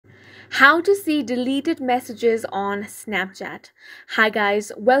How to see deleted messages on Snapchat. Hi guys,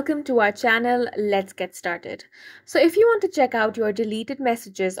 welcome to our channel. Let's get started. So if you want to check out your deleted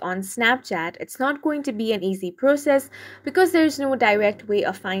messages on Snapchat, it's not going to be an easy process because there's no direct way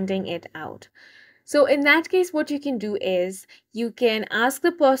of finding it out. So in that case, what you can do is you can ask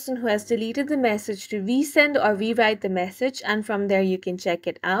the person who has deleted the message to resend or rewrite the message, and from there you can check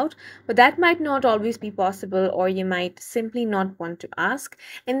it out. But that might not always be possible, or you might simply not want to ask.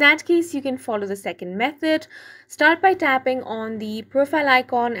 In that case, you can follow the second method. Start by tapping on the profile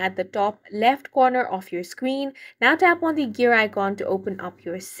icon at the top left corner of your screen. Now tap on the gear icon to open up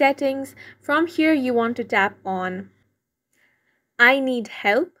your settings. From here, you want to tap on I need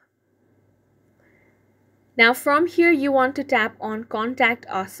help. Now from here, you want to tap on Contact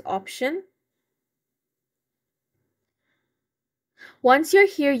Us option. Once you're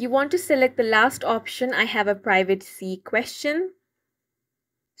here, you want to select the last option, I have a privacy question.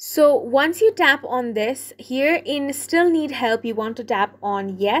 So once you tap on this, here in Still Need Help, you want to tap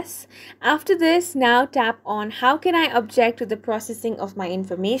on Yes. After this, now tap on How can I object to the processing of my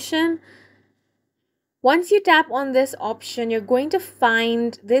information? Once you tap on this option, you're going to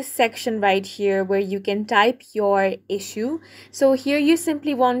find this section right here where you can type your issue. So here you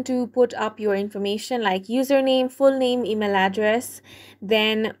simply want to put up your information like username, full name, email address,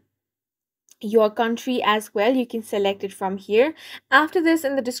 then your country as well. You can select it from here. After this,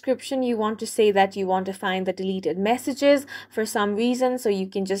 in the description, you want to say that you want to find the deleted messages for some reason, so you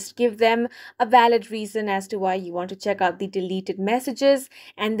can just give them a valid reason as to why you want to check out the deleted messages,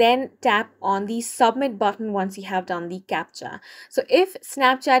 and then tap on the submit button once you have done the captcha. So if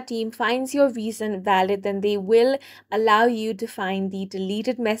Snapchat team finds your reason valid, then they will allow you to find the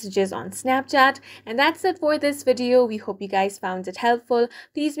deleted messages on Snapchat. And that's it for this video. We hope you guys found it helpful.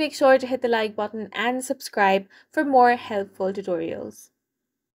 Please make sure to hit the like button and subscribe for more helpful tutorials.